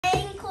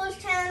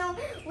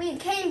we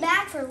came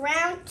back for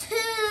round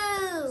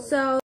 2.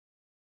 So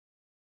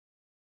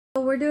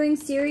we're doing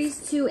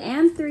series 2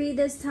 and 3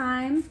 this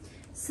time.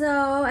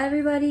 So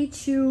everybody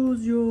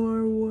choose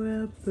your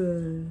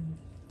weapon.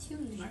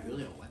 Choose. Not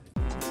really a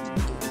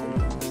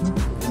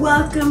weapon.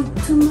 Welcome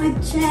to my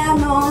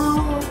channel.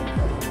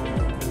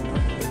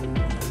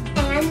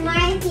 And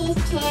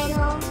Marty's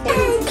channel.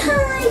 And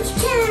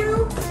Colin's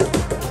channel.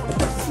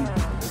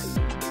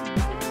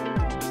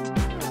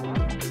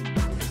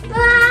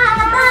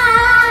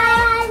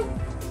 Bye.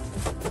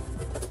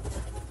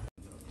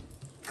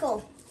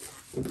 Cool.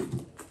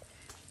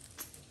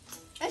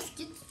 Let's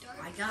get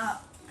started. I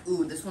got.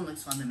 Ooh, this one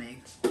looks fun to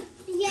make.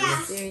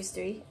 Yeah. Series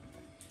 3.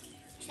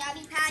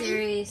 Shabby Patty.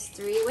 Series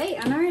 3. Wait,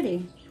 I'm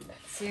already.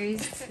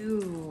 Series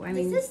 2. I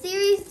mean, This is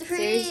series 3.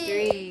 series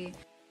 3.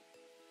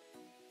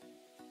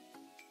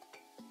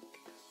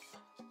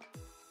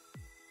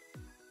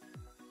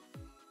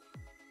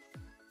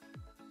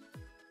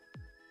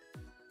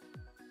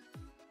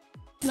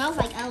 Smells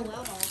like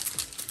LOL.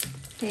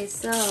 Okay,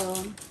 so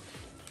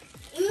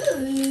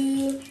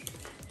Ooh.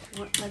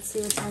 let's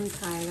see what's on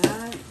Kai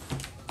got.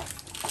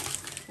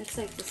 Looks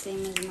like the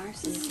same as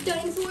Marcy's.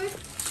 Dinosaur.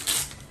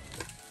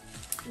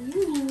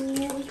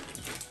 Ooh.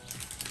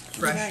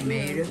 Fresh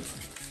made.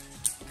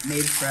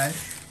 Made fresh.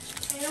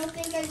 I don't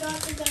think I got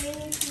the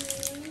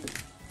dinosaur.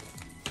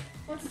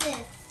 What's this?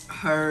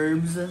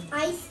 Herbs.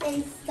 Ice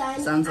and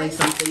sun. Sounds like Ice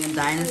something a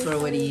dinosaur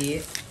would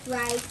eat.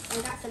 Rice.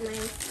 I got some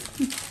rice.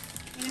 I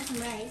got some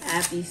rice.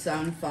 Happy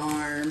Sun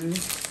Farms.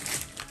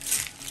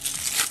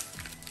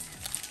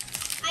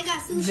 I got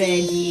sushi.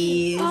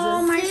 Veggies.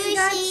 Oh, Marcy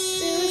got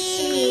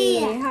Sushi.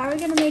 sushi. How are we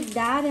gonna make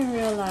that in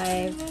real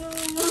life?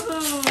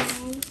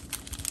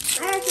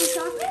 I got some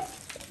chocolate.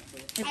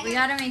 If we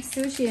gotta make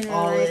sushi in real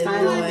Olive life, I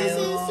Oh, don't this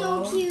oil. is so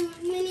cute.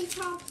 Mini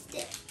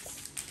chopsticks.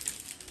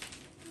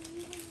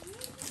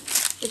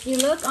 If you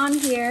look on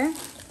here,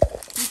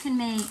 you can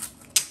make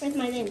Where's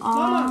my name?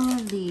 all Mama.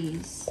 of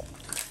these.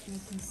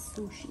 This is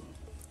sushi.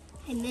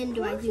 And then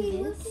do I do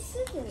this?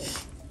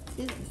 Scissors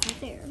right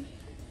there.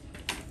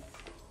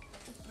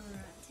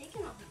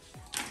 Taking off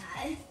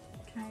that.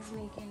 Kai's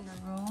making the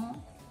roll.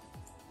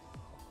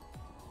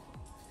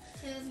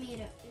 Shows me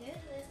to.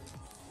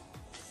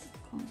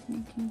 Cole's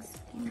making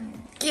skewers.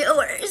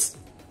 Skewers.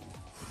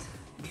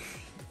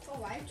 Oh,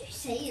 why did you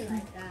say it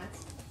like that?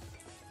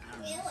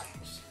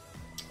 Skewers.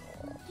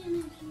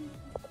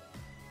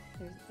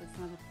 That's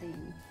not a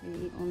thing.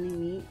 We eat only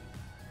meat.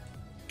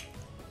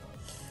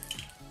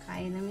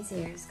 Kai, let me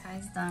see yours.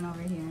 Kai's done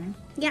over here.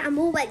 Yeah, I'm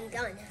already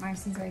done.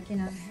 Marcy's working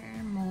on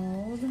her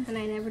mold. And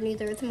I never knew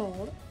there was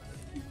mold.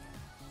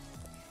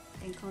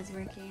 And Cole's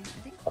working.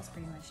 I think Cole's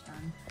pretty much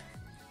done.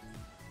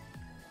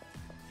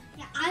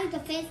 Yeah, I was the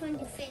first one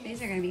to finish.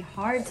 These are gonna be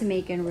hard to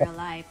make in real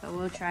life, but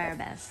we'll try our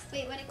best.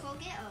 Wait, what did Cole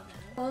get? Oh,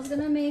 Cole's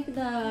gonna make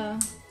the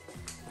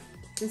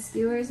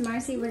skewers.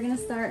 Marcy, we're gonna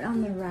start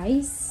on the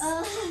rice.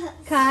 no.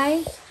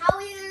 Kai, How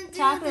are you gonna do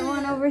chocolate this?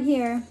 one over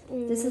here.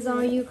 This is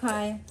all you,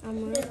 Kai.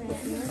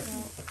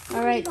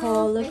 All right,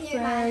 Cole, look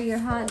for your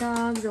hot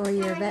dogs or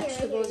your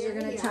vegetables you're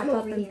gonna chop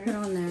up and put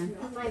on there.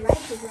 My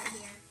rice is right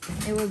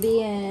here. It will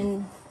be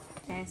in.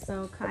 Okay,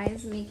 so Kai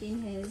is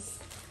making his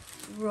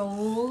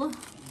roll.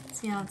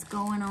 See how it's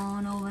going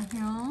on over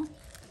here.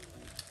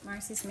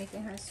 Marcy's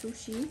making her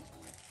sushi.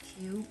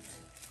 Cute.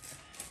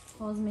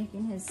 Cole's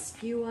making his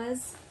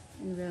skewers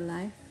in real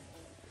life.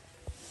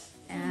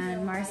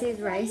 And Marcy's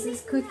rice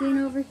is cooking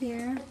over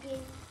here.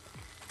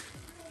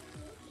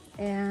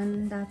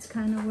 And that's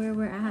kind of where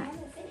we're at.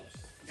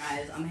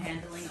 Guys, I'm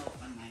handling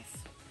a knife.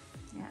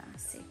 Yeah,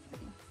 safely.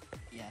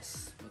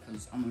 Yes,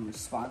 because I'm a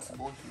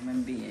responsible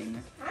human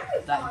being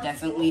that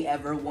definitely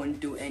ever wouldn't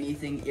do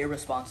anything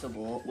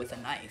irresponsible with a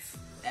knife.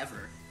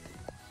 Ever.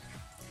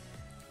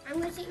 I'm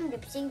gonna take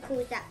the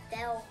sprinkles that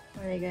fell.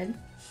 Are they good?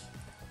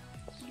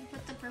 Did you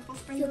put the purple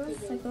sprinkles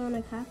like on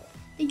a cup?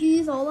 Did you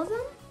use all of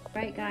them?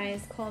 Right,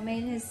 guys, Cole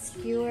made his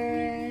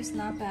skewers,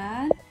 not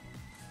bad.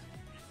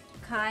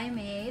 Kai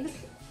made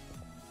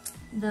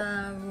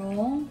the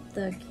roll,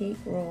 the cake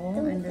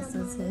roll, and this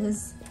is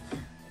his.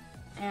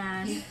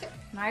 And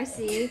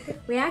Marcy,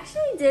 we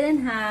actually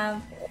didn't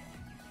have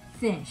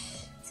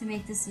fish to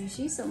make the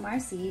sushi, so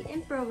Marcy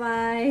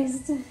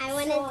improvised. I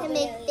wanted to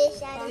make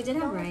fish out But of we did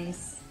have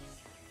rice.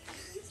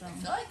 So I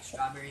feel like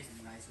strawberries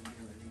and rice would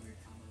be a really weird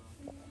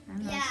combo. I'm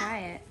gonna Yeah. try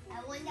it.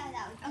 I wonder how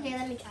that would. Okay,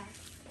 let me try.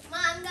 Mom,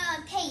 I'm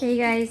gonna taste. Hey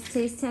guys,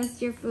 taste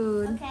test your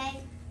food. Okay.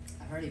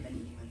 I've already been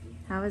eating my food.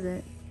 How is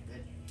it?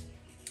 Good.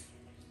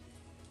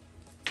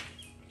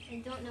 I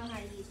don't know how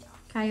to use chalk.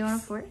 Kai, you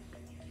want a fork?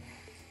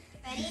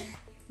 Ready?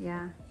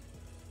 Yeah.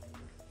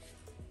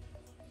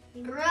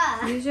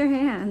 Bruh. Use your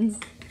hands.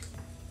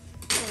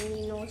 I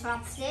need no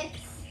chopsticks.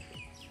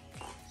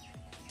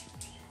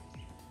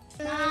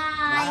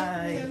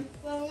 Bye.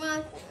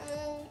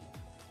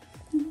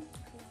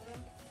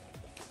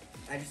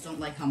 I just don't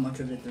like how much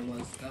of it there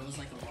was. That was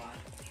like a lot.